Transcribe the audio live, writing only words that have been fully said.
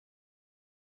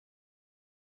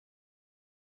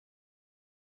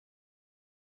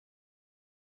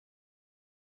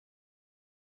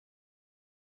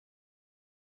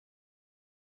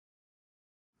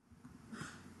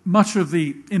Much of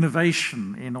the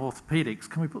innovation in orthopedics,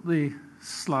 can we put the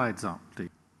slides up, please?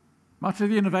 Much of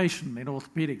the innovation in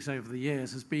orthopedics over the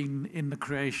years has been in the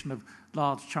creation of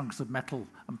large chunks of metal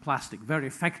and plastic, very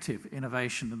effective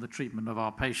innovation in the treatment of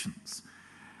our patients.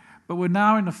 But we're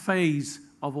now in a phase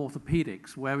of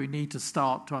orthopedics where we need to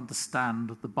start to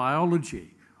understand the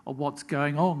biology of what's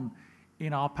going on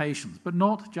in our patients, but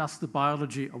not just the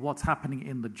biology of what's happening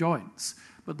in the joints,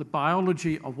 but the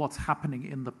biology of what's happening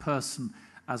in the person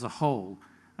as a whole.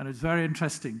 And it's very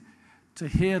interesting to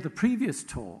hear the previous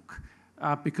talk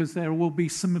because there will be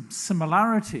some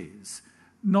similarities.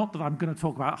 Not that I'm going to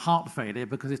talk about heart failure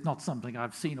because it's not something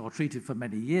I've seen or treated for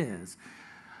many years,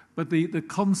 but the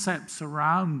concepts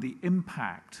around the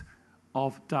impact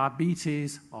of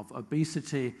diabetes, of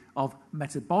obesity, of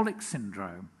metabolic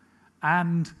syndrome,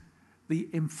 and the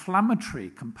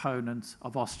inflammatory components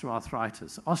of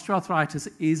osteoarthritis.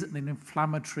 Osteoarthritis is an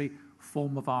inflammatory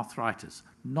form of arthritis,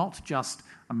 not just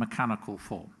a mechanical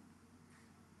form.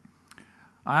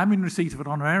 I am in receipt of an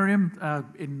honorarium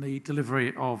in the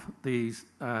delivery of these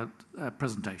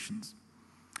presentations.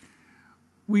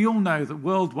 We all know that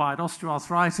worldwide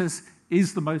osteoarthritis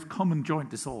is the most common joint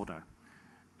disorder.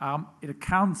 It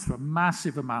accounts for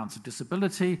massive amounts of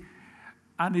disability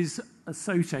and is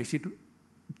associated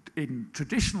in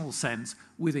traditional sense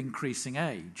with increasing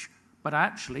age. But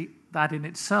actually, that in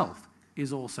itself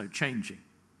is also changing.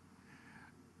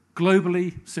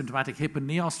 Globally, symptomatic hip and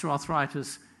knee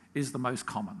osteoarthritis is the most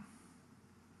common.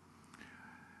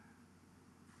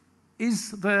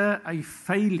 Is there a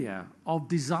failure of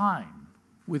design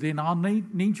within our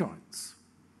knee joints?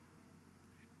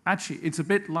 Actually, it's a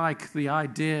bit like the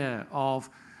idea of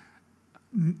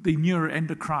the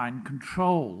neuroendocrine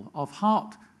control of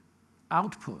heart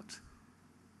output.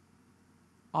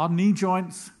 Our knee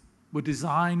joints were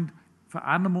designed for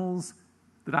animals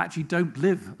that actually don't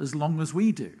live as long as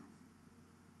we do.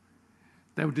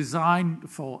 They were designed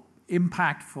for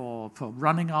impact, for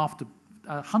running after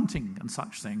hunting and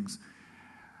such things.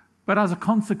 But as a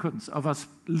consequence of us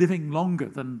living longer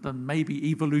than maybe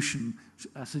evolution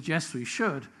suggests we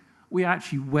should, we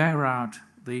actually wear out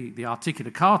the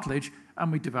articular cartilage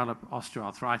and we develop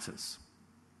osteoarthritis.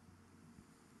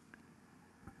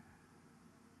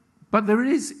 But there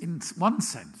is, in one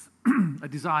sense, a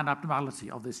design abnormality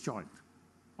of this joint,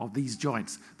 of these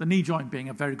joints, the knee joint being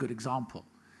a very good example.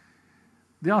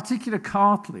 The articular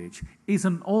cartilage is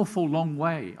an awful long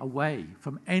way away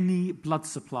from any blood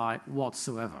supply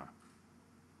whatsoever.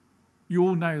 You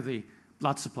all know the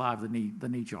blood supply of the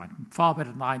knee joint, far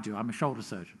better than I do. I'm a shoulder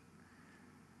surgeon.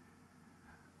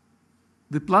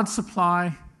 The blood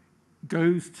supply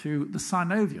goes to the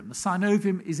synovium. The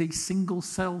synovium is a single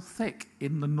cell thick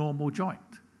in the normal joint.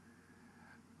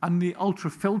 And the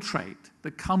ultrafiltrate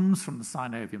that comes from the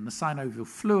synovial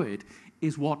fluid,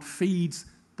 is what feeds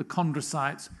the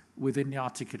chondrocytes within the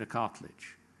articular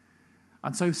cartilage.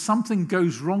 And so if something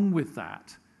goes wrong with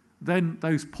that, then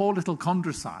those poor little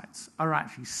chondrocytes are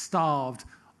actually starved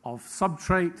of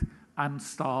substrate and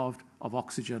starved of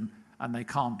oxygen, and they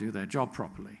can't do their job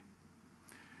properly.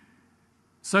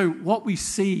 So what we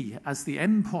see as the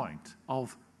endpoint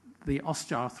of the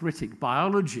osteoarthritic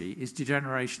biology is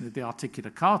degeneration of the articular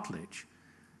cartilage.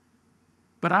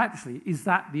 But actually, is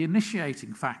that the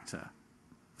initiating factor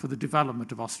for the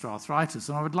development of osteoarthritis?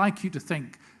 And I would like you to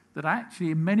think that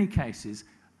actually, in many cases,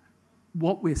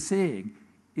 what we're seeing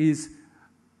is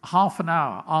half an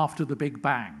hour after the Big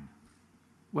Bang.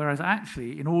 Whereas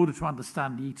actually, in order to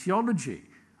understand the etiology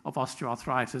of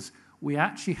osteoarthritis, we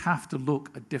actually have to look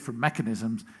at different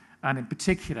mechanisms, and in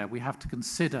particular, we have to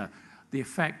consider the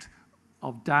effect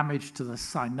of damage to the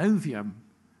synovium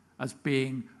as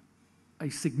being a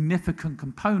significant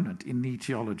component in the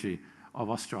etiology of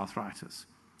osteoarthritis.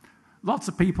 Lots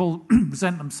of people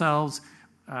present themselves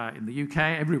in the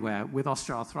UK, everywhere, with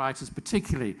osteoarthritis,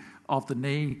 particularly of the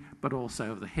knee, but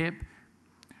also of the hip.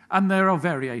 And there are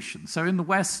variations. So in the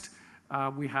West,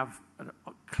 we have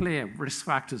clear risk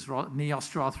factors for knee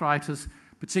osteoarthritis,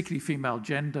 particularly female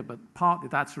gender, but partly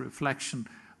that's a reflection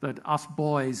that us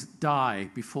boys die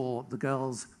before the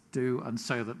girls do, and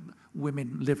so that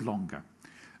women live longer.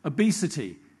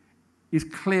 Obesity is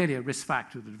clearly a risk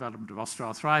factor of the development of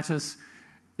osteoarthritis.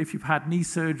 If you've had knee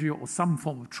surgery or some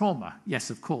form of trauma, yes,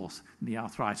 of course, knee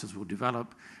arthritis will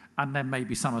develop, and there may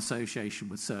be some association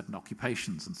with certain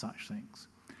occupations and such things.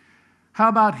 How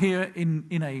about here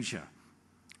in Asia?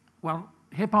 Well,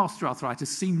 hip osteoarthritis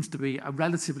seems to be a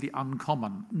relatively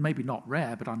uncommon, maybe not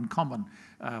rare, but uncommon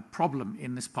problem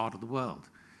in this part of the world.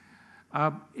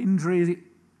 Injury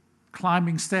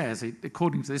Climbing stairs,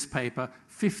 according to this paper,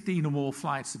 15 or more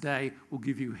flights a day will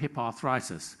give you hip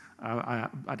arthritis. I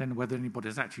don't know whether anybody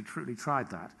has actually truly tried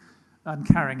that. And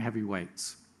carrying heavy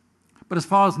weights. But as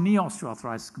far as knee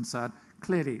osteoarthritis is concerned,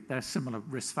 clearly there are similar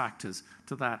risk factors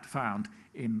to that found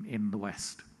in the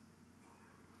West.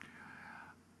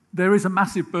 There is a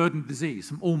massive burden of disease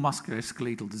from all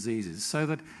musculoskeletal diseases, so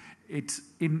that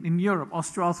in Europe,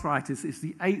 osteoarthritis is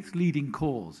the 8th leading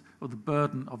cause of the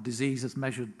burden of disease as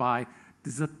measured by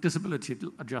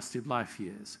disability-adjusted life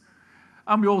years.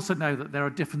 And we also know that there are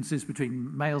differences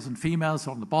between males and females.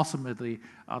 On the bottom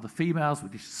are the females,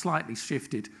 which is slightly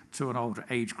shifted to an older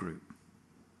age group.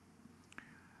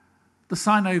 The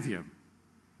synovium,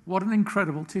 what an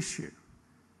incredible tissue.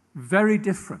 Very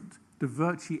different to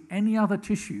virtually any other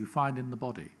tissue you find in the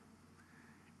body.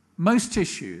 Most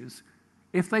tissues,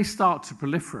 if they start to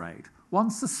proliferate,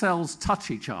 once the cells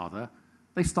touch each other,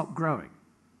 they stop growing.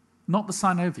 Not the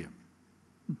synovium.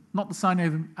 Not the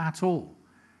synovium at all.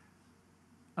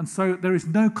 And so there is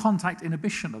no contact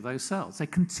inhibition of those cells. They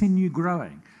continue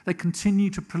growing. They continue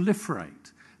to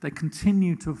proliferate. They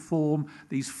continue to form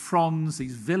these fronds,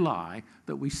 these villi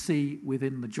that we see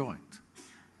within the joint.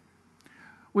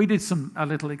 We did a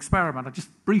little experiment. I'll just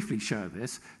briefly show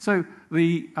this. So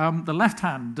the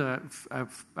left-hand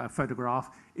photograph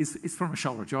is from a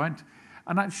shoulder joint,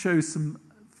 and that shows some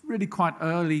really quite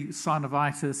early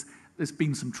synovitis. There's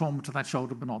been some trauma to that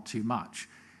shoulder, but not too much.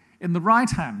 In the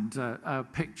right-hand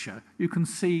picture, you can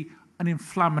see an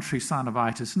inflammatory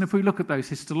synovitis. And if we look at those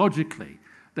histologically,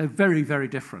 they're very, very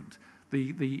different.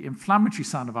 The inflammatory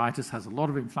synovitis has a lot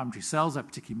of inflammatory cells, they're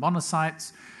particularly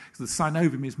monocytes. The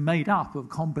synovium is made up of a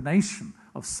combination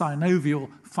of synovial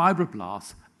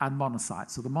fibroblasts and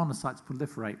monocytes. So the monocytes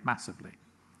proliferate massively.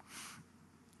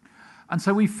 And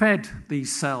so we fed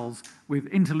these cells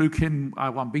with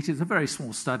interleukin-1 beta. It's a very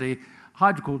small study,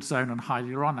 hydrocortisone and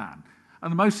hyaluronan.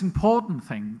 And the most important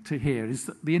thing to hear is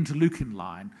that the interleukin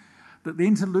line, that the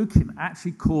interleukin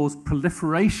actually caused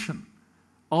proliferation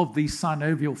of these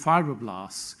synovial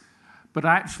fibroblasts, but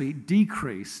actually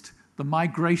decreased the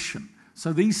migration.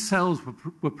 So these cells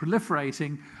were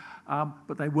proliferating,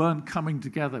 but they weren't coming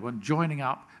together, weren't joining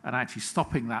up and actually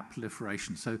stopping that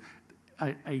proliferation. So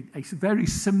a very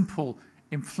simple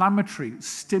inflammatory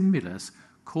stimulus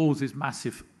causes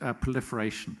massive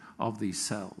proliferation of these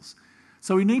cells.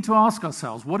 So we need to ask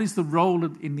ourselves, what is the role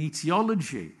in the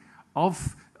etiology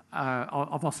of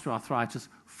osteoarthritis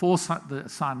for the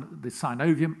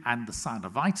synovium and the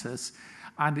synovitis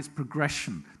and its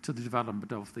progression to the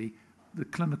development of the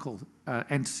clinical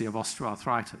entity of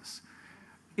osteoarthritis?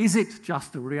 Is it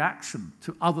just a reaction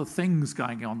to other things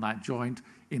going on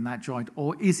in that joint,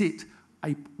 or is it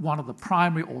one of the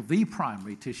primary or the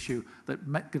primary tissue that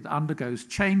undergoes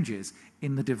changes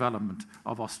in the development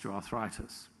of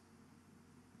osteoarthritis?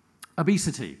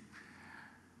 Obesity.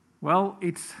 Well,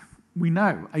 it's, we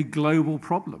know, a global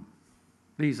problem.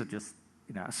 These are just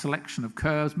a selection of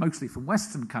curves, mostly from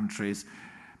Western countries.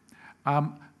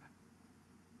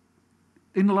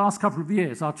 In the last couple of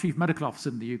years, our chief medical officer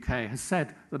in the UK has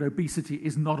said that obesity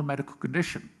is not a medical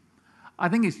condition. I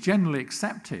think it's generally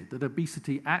accepted that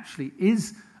obesity actually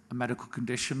is a medical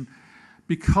condition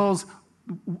because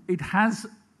it has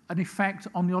an effect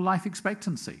on your life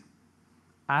expectancy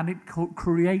and it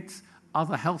creates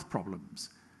other health problems.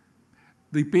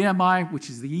 The BMI, which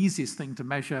is the easiest thing to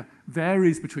measure,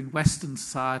 varies between Western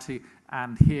society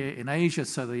and here in Asia.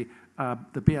 So the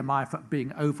BMI for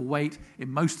being overweight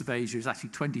in most of Asia is actually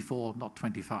 24, not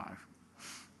 25.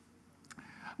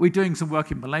 We're doing some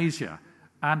work in Malaysia,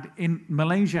 and in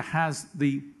Malaysia has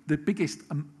the biggest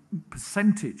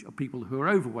percentage of people who are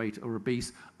overweight or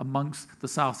obese amongst the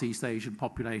Southeast Asian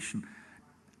population.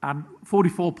 And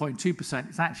 44.2%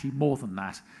 is actually more than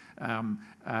that,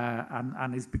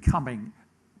 and is becoming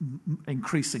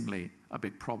increasingly a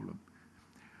big problem.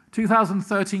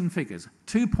 2013 figures,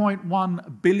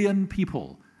 2.1 billion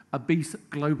people obese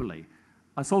globally.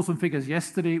 I saw some figures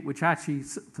yesterday, which actually,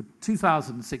 for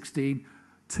 2016,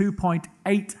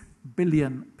 2.8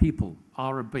 billion people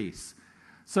are obese.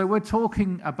 So we're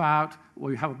talking about,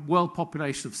 we have a world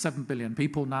population of 7 billion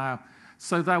people now,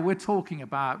 so that we're talking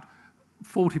about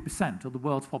 40% of the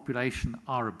world's population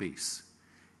are obese.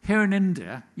 Here in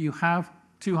India, you have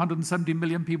 270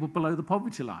 million people below the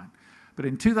poverty line. But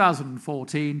in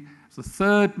 2014, it's the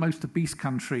third most obese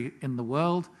country in the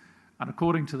world. And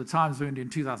according to the Times of India in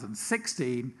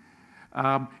 2016,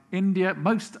 India,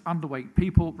 most underweight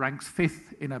people, ranks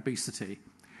 5th in obesity.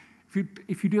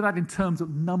 If you do that in terms of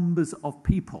numbers of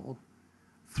people,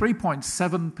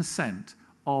 3.7%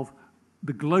 of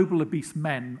the global obese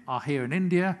men are here in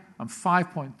India, and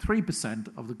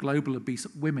 5.3% of the global obese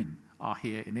women are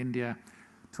here in India.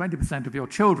 20% of your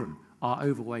children are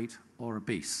overweight or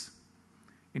obese.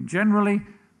 In generally,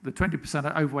 the 20%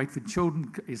 of overweight for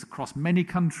children is across many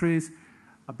countries.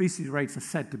 Obesity rates are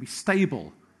said to be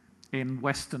stable in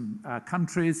Western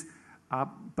countries,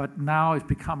 but now is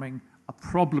becoming a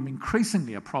problem,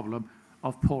 increasingly a problem,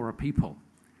 of poorer people.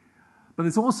 But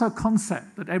there's also a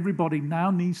concept that everybody now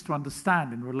needs to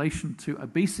understand in relation to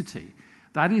obesity.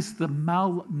 That is the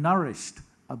malnourished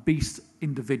obese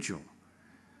individual.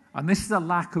 And this is a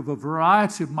lack of a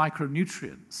variety of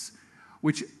micronutrients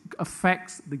which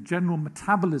affects the general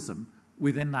metabolism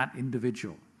within that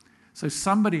individual. So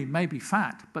somebody may be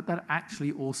fat, but they're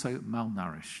actually also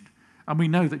malnourished. And we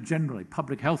know that generally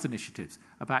public health initiatives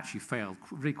have actually failed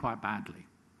really quite badly.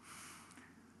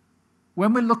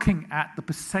 When we're looking at the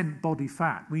percent body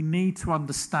fat, we need to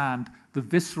understand the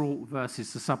visceral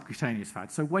versus the subcutaneous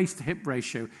fat. So waist to hip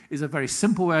ratio is a very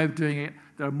simple way of doing it.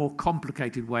 There are more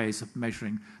complicated ways of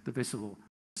measuring the visceral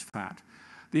fat.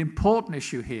 The important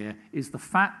issue here is the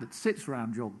fat that sits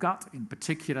around your gut in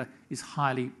particular is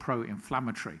highly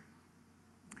pro-inflammatory.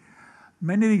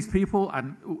 Many of these people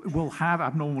will have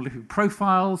abnormal lipid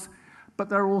profiles, but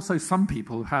there are also some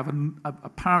people who have an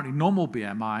apparently normal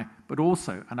BMI, but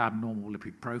also an abnormal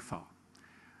lipid profile.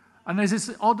 And there's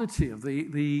this oddity of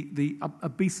the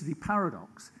obesity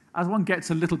paradox. As one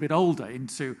gets a little bit older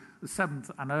into the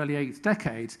 7th and early 8th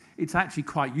decades, it's actually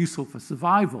quite useful for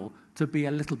survival to be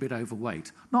a little bit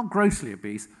overweight. Not grossly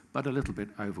obese, but a little bit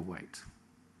overweight.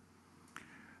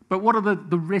 But what are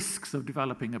the risks of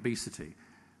developing obesity?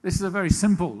 This is a very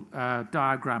simple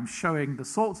diagram showing the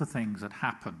sorts of things that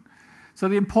happen. So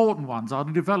the important ones are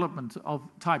the development of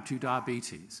type 2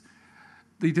 diabetes,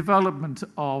 the development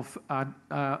of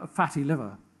fatty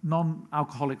liver,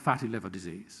 non-alcoholic fatty liver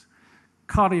disease,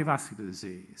 cardiovascular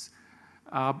disease,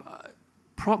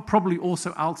 probably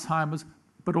also Alzheimer's,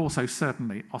 but also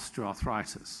certainly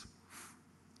osteoarthritis.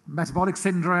 Metabolic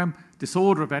syndrome,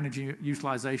 disorder of energy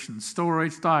utilization and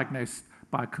storage, diagnosed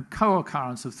by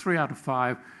co-occurrence of 3 out of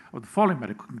 5 of the following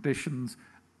medical conditions: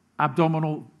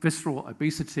 abdominal, visceral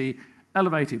obesity,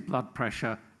 elevated blood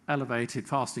pressure, elevated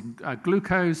fasting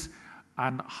glucose,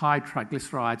 and high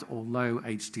triglycerides or low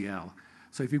HDL.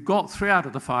 So if you've got 3 out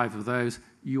of the 5 of those,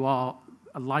 you are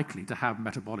likely to have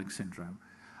metabolic syndrome.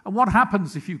 And what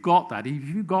happens if you've got that? If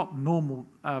you've got normal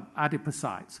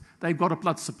adipocytes, they've got a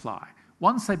blood supply.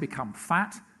 Once they become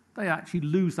fat, they actually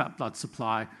lose that blood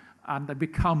supply and they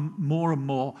become more and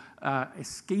more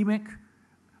ischemic.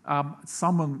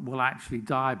 Some will actually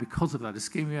die because of that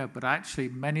ischemia, but actually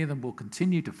many of them will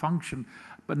continue to function,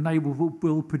 but they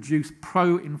will produce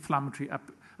pro-inflammatory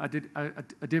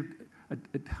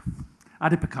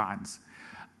adipokines.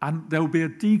 And there will be a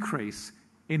decrease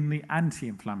in the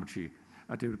anti-inflammatory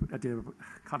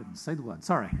can't even say the word,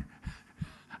 sorry,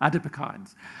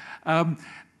 adipokines.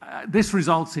 This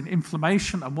results in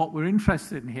inflammation, and what we're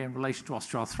interested in here in relation to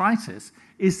osteoarthritis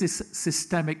is this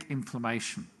systemic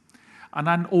inflammation. And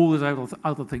then all those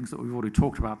other things that we've already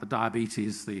talked about, the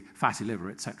diabetes, the fatty liver,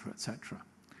 et cetera, et cetera.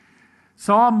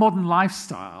 So our modern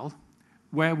lifestyle,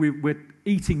 where we're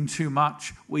eating too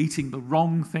much, we're eating the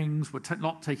wrong things, we're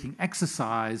not taking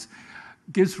exercise,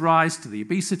 gives rise to the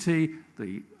obesity,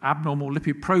 the abnormal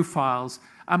lipid profiles,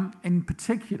 in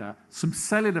particular, some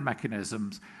cellular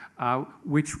mechanisms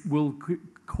which will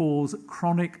cause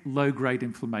chronic low-grade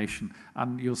inflammation.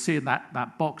 And you'll see in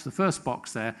that box, the first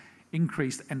box there,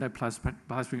 increased endoplasmic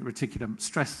reticulum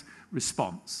stress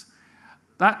response.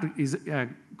 That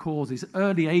causes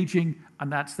early aging,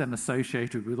 and that's then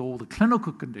associated with all the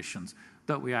clinical conditions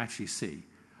that we actually see.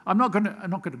 I'm not going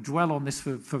to dwell on this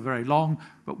for very long,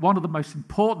 but one of the most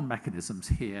important mechanisms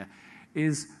here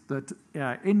is that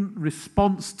in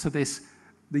response to these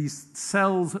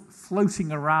cells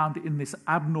floating around in this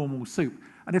abnormal soup,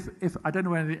 and if I don't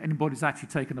know whether anybody's actually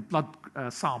taken a blood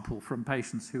sample from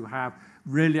patients who have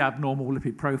really abnormal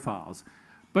lipid profiles,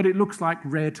 but it looks like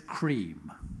red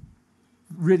cream,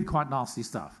 really quite nasty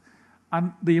stuff.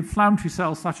 And the inflammatory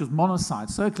cells, such as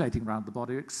monocytes circulating around the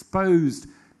body, are exposed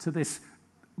to this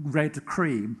red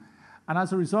cream, and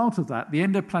as a result of that, the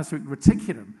endoplasmic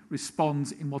reticulum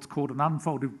responds in what's called an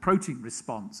unfolded protein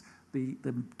response.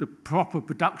 The proper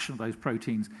production of those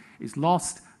proteins is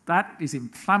lost. That is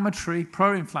inflammatory,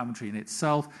 pro-inflammatory in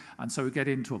itself, and so we get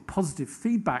into a positive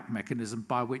feedback mechanism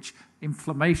by which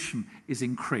inflammation is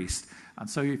increased. And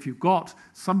so if you've got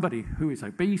somebody who is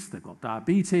obese, they've got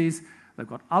diabetes, they've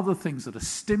got other things that are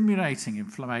stimulating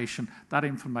inflammation, that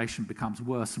inflammation becomes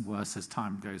worse and worse as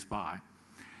time goes by.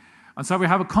 And so we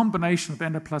have a combination of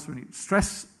endoplasmic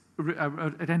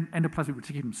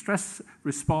reticulum stress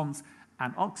response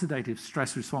and oxidative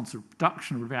stress response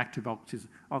reduction of reactive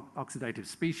oxidative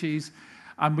species.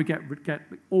 And we get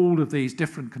all of these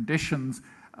different conditions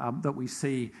that we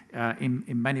see in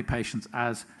many patients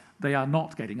as they are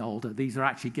not getting older. These are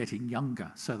actually getting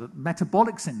younger. So that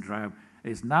metabolic syndrome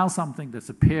is now something that's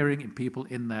appearing in people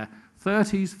in their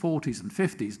 30s, 40s, and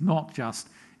 50s, not just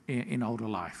in older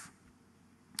life.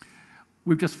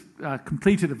 We've just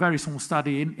completed a very small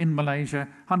study in Malaysia,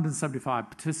 175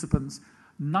 participants.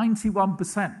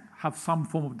 91% have some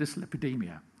form of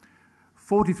dyslipidemia,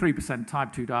 43%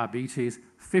 type 2 diabetes,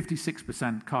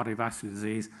 56% cardiovascular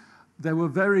disease. There were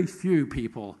very few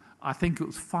people, I think it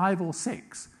was 5 or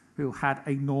 6, who had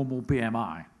a normal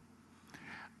BMI.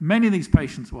 Many of these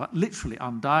patients were literally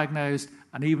undiagnosed,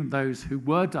 and even those who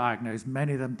were diagnosed,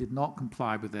 many of them did not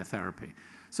comply with their therapy.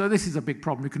 So this is a big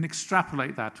problem. You can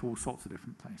extrapolate that to all sorts of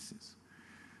different places.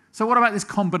 So what about this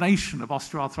combination of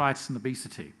osteoarthritis and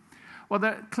obesity? Well,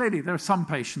 clearly there are some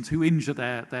patients who injure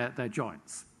their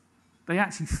joints. They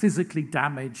actually physically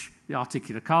damage the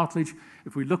articular cartilage.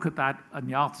 If we look at that in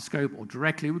the arthroscope or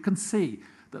directly, we can see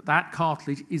that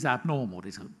cartilage is abnormal.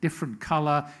 It's a different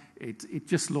color. It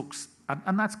just looks,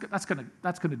 and that's going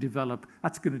to develop,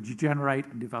 that's going to degenerate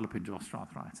and develop into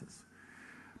osteoarthritis.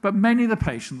 But many of the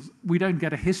patients, we don't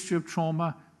get a history of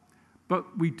trauma,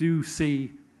 but we do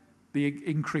see the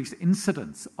increased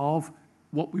incidence of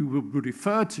what we would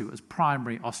refer to as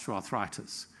primary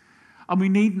osteoarthritis. And we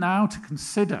need now to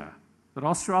consider that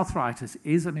osteoarthritis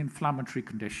is an inflammatory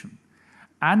condition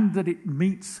and that it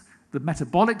meets the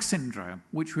metabolic syndrome,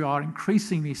 which we are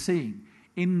increasingly seeing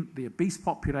in the obese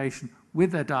population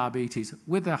with their diabetes,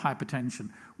 with their hypertension,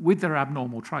 with their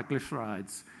abnormal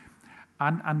triglycerides.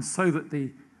 And so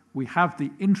that we have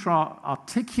the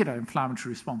intra-articular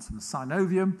inflammatory response in the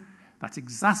synovium that's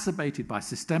exacerbated by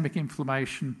systemic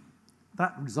inflammation.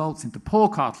 That results into poor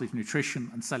cartilage nutrition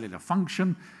and cellular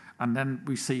function, and then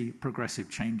we see progressive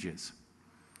changes.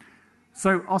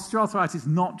 So osteoarthritis is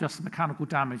not just mechanical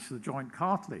damage to the joint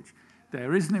cartilage.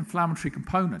 There is an inflammatory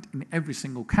component in every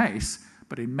single case,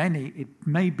 but in many, it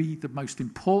may be the most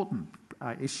important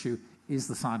issue is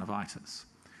the synovitis.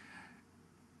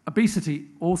 Obesity,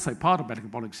 also part of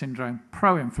metabolic syndrome,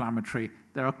 pro-inflammatory.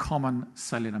 There are common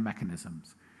cellular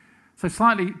mechanisms. So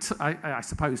slightly, I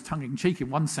suppose, tongue-in-cheek in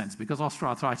one sense, because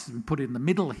osteoarthritis has been put in the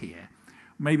middle here.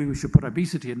 Maybe we should put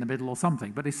obesity in the middle or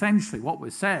something. But essentially what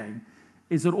we're saying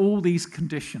is that all these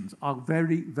conditions are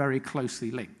very, very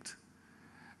closely linked.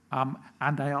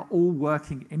 And they are all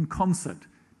working in concert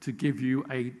to give you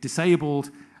a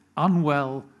disabled,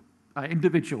 unwell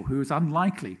individual who is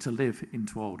unlikely to live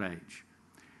into old age.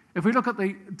 If we look at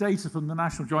the data from the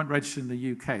National Joint Register in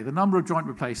the UK, the number of joint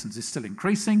replacements is still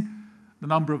increasing. The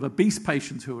number of obese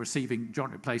patients who are receiving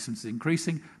joint replacements is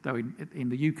increasing, though in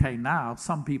the UK now,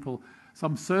 some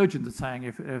surgeons are saying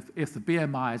if the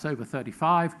BMI is over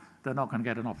 35, they're not going to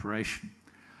get an operation.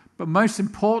 But most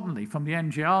importantly, from the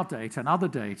NGR data and other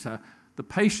data, the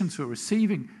patients who are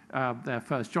receiving their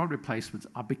first joint replacements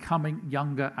are becoming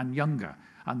younger and younger,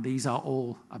 and these are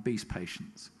all obese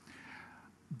patients.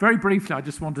 Very briefly, I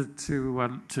just wanted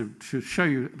to show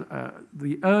you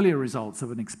the earlier results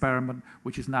of an experiment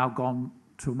which has now gone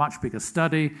to a much bigger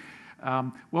study.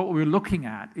 What we're looking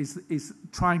at is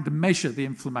trying to measure the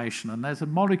inflammation, and there's a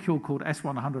molecule called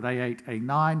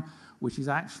S100A8A9, which is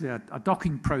actually a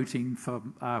docking protein for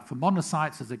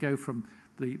monocytes as they go from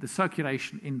the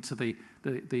circulation into the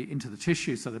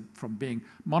tissue, so that from being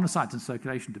monocytes in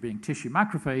circulation to being tissue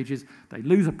macrophages, they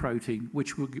lose a protein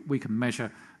which we can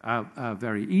measure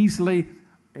very easily.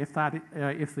 If the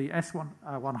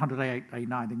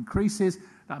S100A8A9 increases,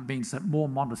 that means that more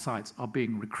monocytes are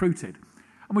being recruited.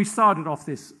 And we started off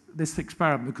this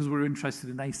experiment because we were interested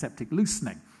in aseptic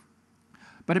loosening.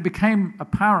 But it became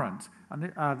apparent,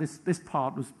 and this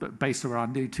part was based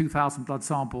around nearly 2,000 blood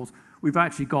samples. We've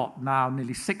actually got now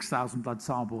nearly 6,000 blood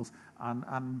samples,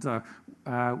 and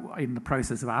in the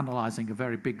process of analysing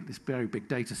this very big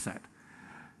data set.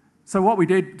 So what we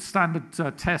did, standard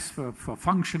tests for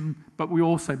function, but we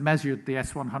also measured the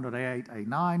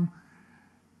S100A8A9.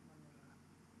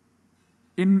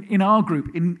 In our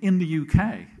group, in the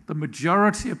UK, the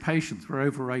majority of patients were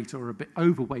overweight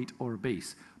or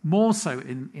obese, more so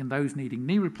in those needing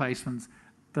knee replacements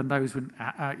than those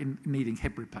needing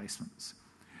hip replacements.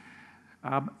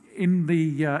 Of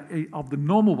the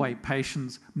normal weight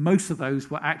patients, most of those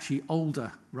were actually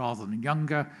older rather than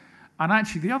younger. And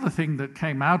actually, the other thing that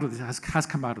came out of this, has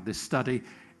come out of this study,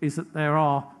 is that there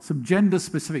are some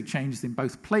gender-specific changes in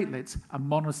both platelets and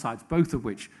monocytes, both of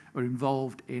which are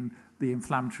involved in the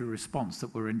inflammatory response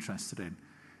that we're interested in.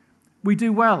 We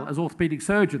do well as orthopedic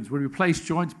surgeons. We replace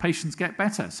joints, patients get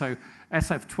better. So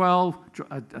SF12,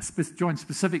 a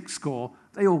joint-specific score,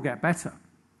 they all get better.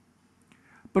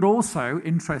 But also,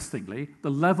 interestingly, the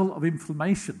level of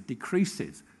inflammation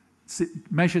decreases,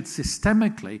 measured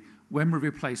systemically when we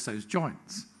replace those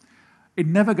joints. It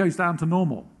never goes down to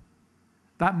normal.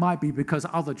 That might be because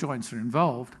other joints are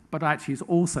involved, but actually it's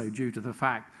also due to the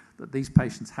fact that these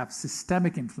patients have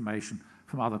systemic inflammation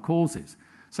from other causes.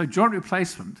 So joint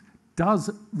replacement does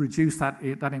reduce that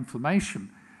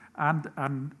inflammation.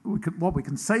 And what we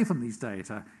can say from these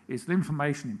data is that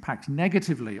inflammation impacts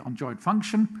negatively on joint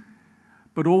function,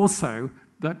 but also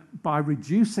that by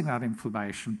reducing that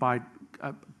inflammation, by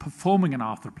performing an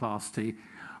arthroplasty,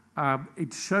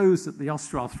 it shows that the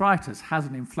osteoarthritis has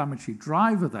an inflammatory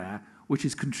driver there, which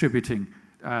is contributing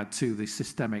to the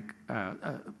systemic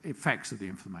effects of the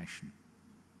inflammation.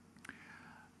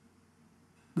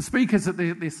 The speakers at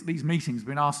these meetings have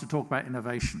been asked to talk about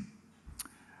innovation.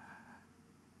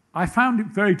 I found it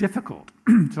very difficult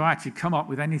to actually come up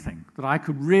with anything that I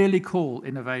could really call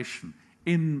innovation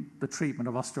in the treatment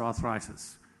of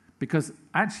osteoarthritis, because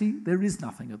actually there is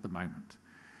nothing at the moment.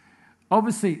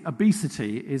 Obviously,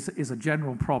 obesity is a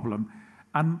general problem,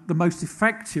 and the most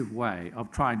effective way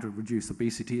of trying to reduce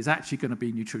obesity is actually going to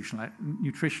be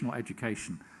nutritional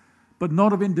education, but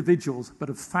not of individuals, but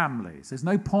of families. There's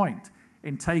no point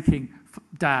in taking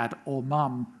dad or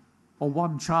mum or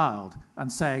one child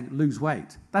and saying, lose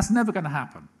weight. That's never going to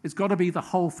happen. It's got to be the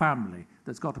whole family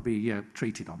that's got to be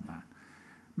treated on that.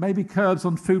 Maybe curbs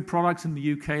on food products. In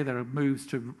the UK, there are moves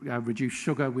to reduce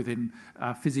sugar within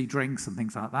fizzy drinks and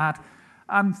things like that.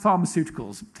 And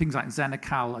pharmaceuticals, things like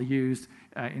Xenical are used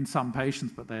in some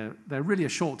patients, but they're really a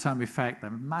short-term effect.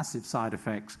 They're massive side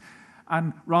effects.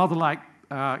 And rather like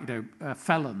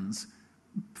felons,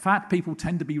 fat people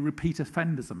tend to be repeat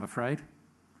offenders, I'm afraid.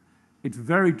 It's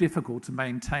very difficult to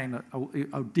maintain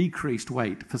a decreased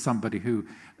weight for somebody who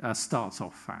starts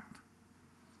off fat.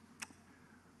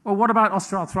 Well, what about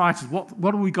osteoarthritis?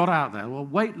 What have we got out there? Well,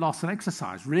 weight loss and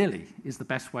exercise really is the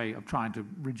best way of trying to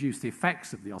reduce the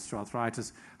effects of the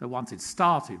osteoarthritis, that once it's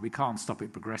started, we can't stop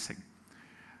it progressing.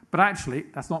 But actually,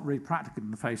 that's not really practical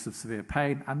in the face of severe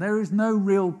pain, and there is no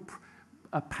real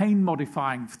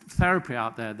pain-modifying therapy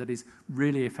out there that is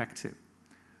really effective.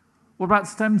 What about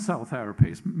stem cell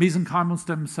therapies? Mesenchymal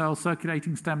stem cells,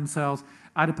 circulating stem cells,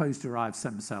 adipose-derived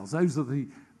stem cells. Those are the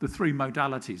three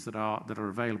modalities that are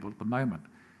available at the moment.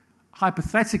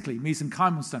 Hypothetically,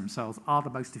 mesenchymal stem cells are the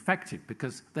most effective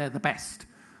because they're the best.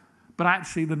 But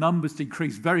actually, the numbers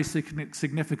decrease very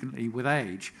significantly with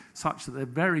age, such that there are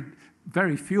very,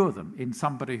 very few of them in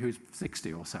somebody who's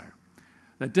 60 or so.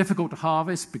 They're difficult to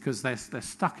harvest because they're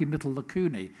stuck in little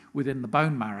lacunae within the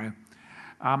bone marrow.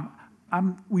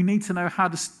 And we need to know how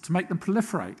to make them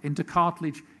proliferate into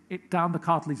cartilage, down the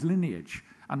cartilage lineage.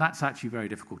 And that's actually very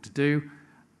difficult to do.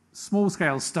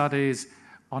 Small-scale studies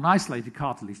on isolated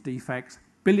cartilage defects,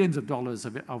 billions of dollars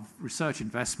of research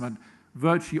investment,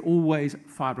 virtually always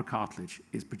fibrocartilage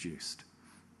is produced.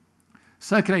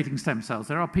 Circulating stem cells.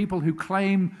 There are people who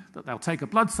claim that they'll take a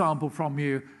blood sample from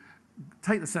you,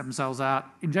 take the stem cells out,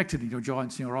 inject it in your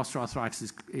joints, and your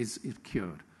osteoarthritis is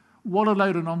cured. What a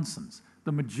load of nonsense.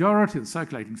 The majority of the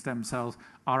circulating stem cells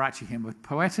are actually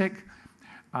hematopoietic.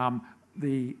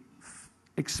 The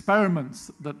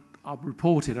experiments that are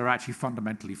reported are actually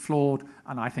fundamentally flawed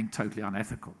and I think totally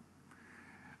unethical.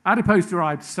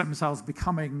 Adipose-derived stem cells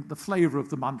becoming the flavor of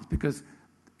the month because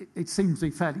it seems to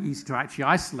be fairly easy to actually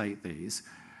isolate these.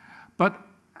 But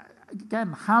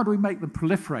again, how do we make them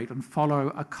proliferate and follow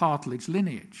a cartilage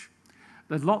lineage?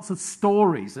 There's lots of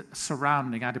stories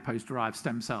surrounding adipose-derived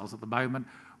stem cells at the moment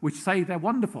which say they're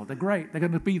wonderful, they're great, they're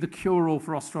going to be the cure-all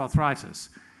for osteoarthritis.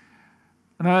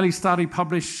 An early study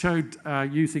published showed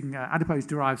using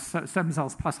adipose-derived stem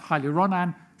cells plus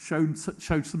hyaluronan showed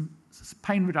some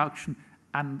pain reduction,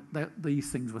 and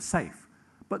these things were safe.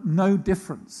 But no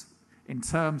difference in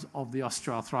terms of the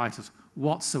osteoarthritis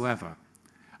whatsoever.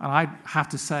 And I have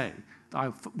to say,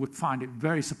 I would find it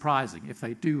very surprising if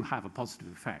they do have a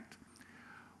positive effect.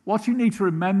 What you need to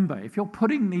remember, if you're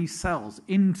putting these cells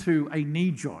into a knee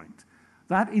joint,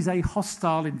 that is a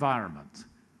hostile environment.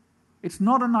 It's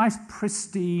not a nice,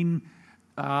 pristine,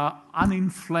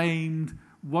 uninflamed,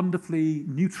 wonderfully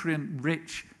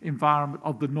nutrient-rich environment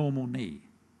of the normal knee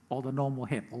or the normal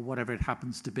hip or whatever it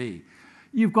happens to be.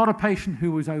 You've got a patient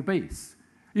who is obese.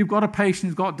 You've got a patient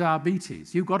who's got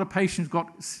diabetes. You've got a patient who's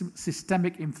got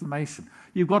systemic inflammation.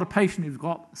 You've got a patient who's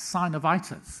got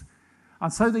synovitis.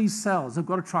 And so these cells have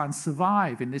got to try and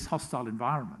survive in this hostile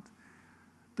environment.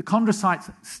 The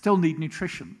chondrocytes still need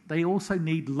nutrition. They also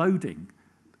need loading.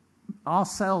 our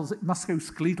cells,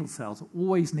 musculoskeletal cells,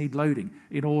 always need loading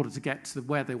in order to get to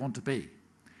where they want to be.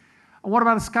 And what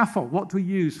about a scaffold? What do we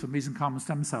use for mesenchymal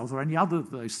stem cells or any other of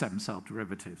those stem cell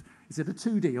derivatives? Is it a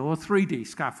 2D or a 3D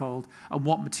scaffold, and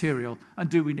what material, and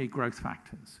do we need growth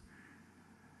factors?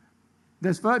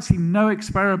 There's virtually no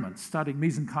experiment studying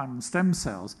mesenchymal stem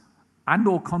cells and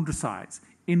or chondrocytes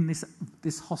in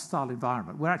this hostile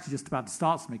environment. We're actually just about to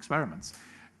start some experiments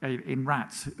in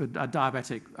rats,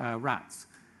 diabetic rats.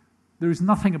 There is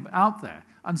nothing out there.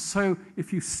 And so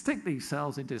if you stick these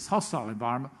cells into this hostile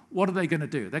environment, what are they going to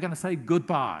do? They're going to say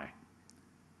goodbye.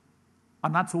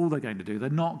 And that's all they're going to do. They're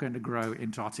not going to grow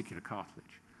into articular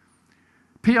cartilage.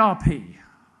 PRP.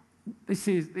 This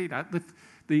is,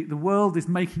 the world is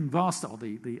making vast, or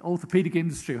the orthopedic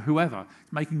industry or whoever,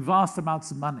 is making vast amounts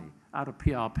of money out of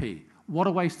PRP. What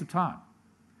a waste of time.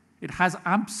 It has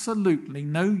absolutely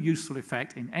no useful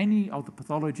effect in any of the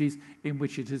pathologies in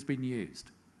which it has been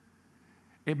used.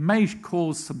 It may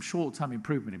cause some short-term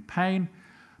improvement in pain,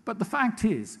 but the fact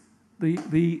is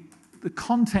the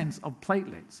contents of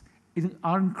platelets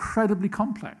are incredibly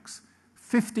complex.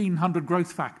 1,500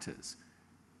 growth factors.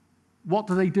 What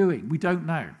are they doing? We don't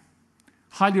know.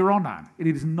 Hyaluronan, it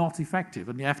is not effective,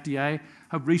 and the FDA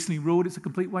have recently ruled it's a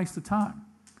complete waste of time.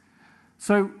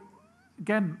 So,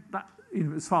 again,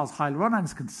 as far as hyaluronan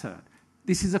is concerned,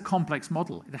 this is a complex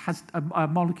model. It has a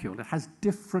molecule. It has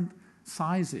different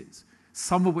sizes,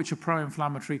 some of which are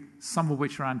pro-inflammatory, some of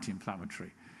which are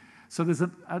anti-inflammatory. So there's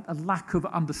a lack of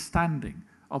understanding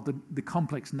of the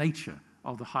complex nature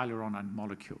of the hyaluronan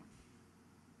molecule.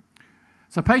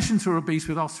 So patients who are obese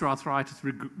with osteoarthritis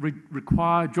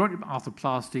require joint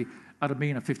arthroplasty at a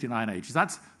mean of 59 ages.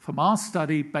 That's from our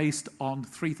study based on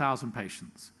 3,000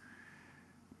 patients.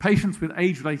 Patients with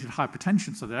age-related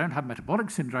hypertension, so they don't have metabolic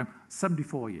syndrome,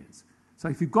 74 years. So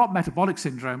if you've got metabolic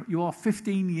syndrome, you are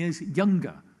 15 years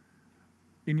younger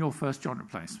in your first joint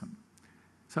replacement.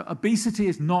 So obesity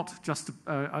is not just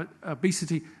a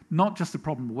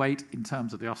problem of weight in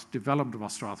terms of the development of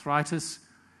osteoarthritis.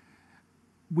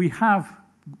 We have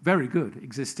very good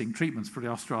existing treatments for the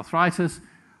osteoarthritis,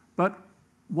 but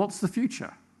what's the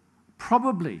future?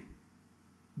 Probably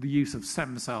the use of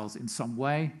stem cells in some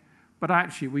way, but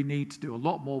actually we need to do a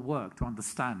lot more work to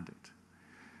understand it.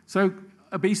 So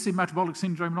obesity, metabolic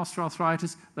syndrome, and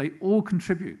osteoarthritis, they all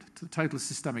contribute to the total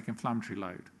systemic inflammatory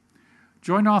load.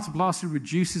 Joint arthroplasty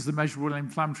reduces the measurable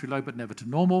inflammatory load, but never to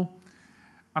normal.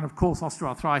 And of course,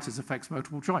 osteoarthritis affects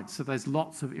multiple joints, so there's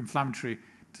lots of inflammatory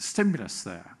stimulus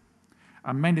there.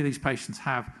 And many of these patients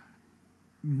have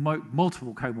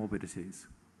multiple comorbidities.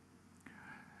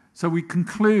 So we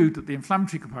conclude that the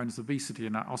inflammatory components of obesity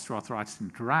and osteoarthritis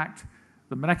interact.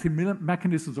 The molecular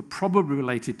mechanisms are probably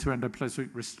related to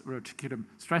endoplasmic reticulum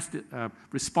stress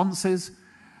responses,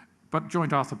 but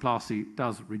joint arthroplasty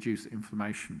does reduce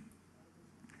inflammation.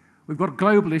 We've got a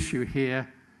global issue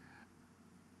here.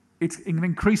 It's an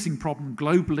increasing problem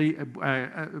globally,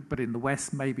 but in the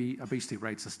West, maybe obesity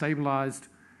rates are stabilized.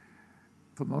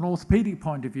 From an orthopedic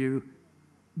point of view,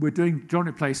 we're doing joint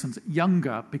replacements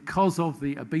younger because of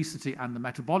the obesity and the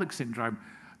metabolic syndrome,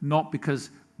 not because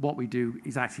what we do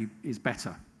is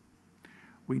better.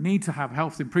 We need to have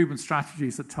health improvement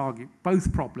strategies that target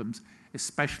both problems,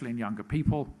 especially in younger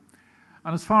people.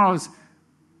 And as far as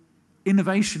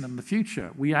innovation in the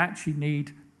future, we actually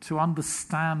need to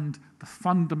understand the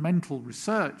fundamental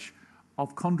research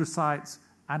of chondrocytes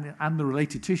and the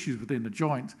related tissues within the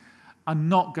joint, and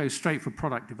not go straight for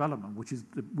product development,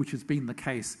 which has been the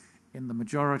case in the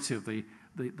majority of the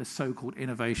so-called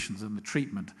innovations in the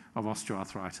treatment of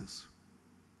osteoarthritis.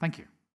 Thank you.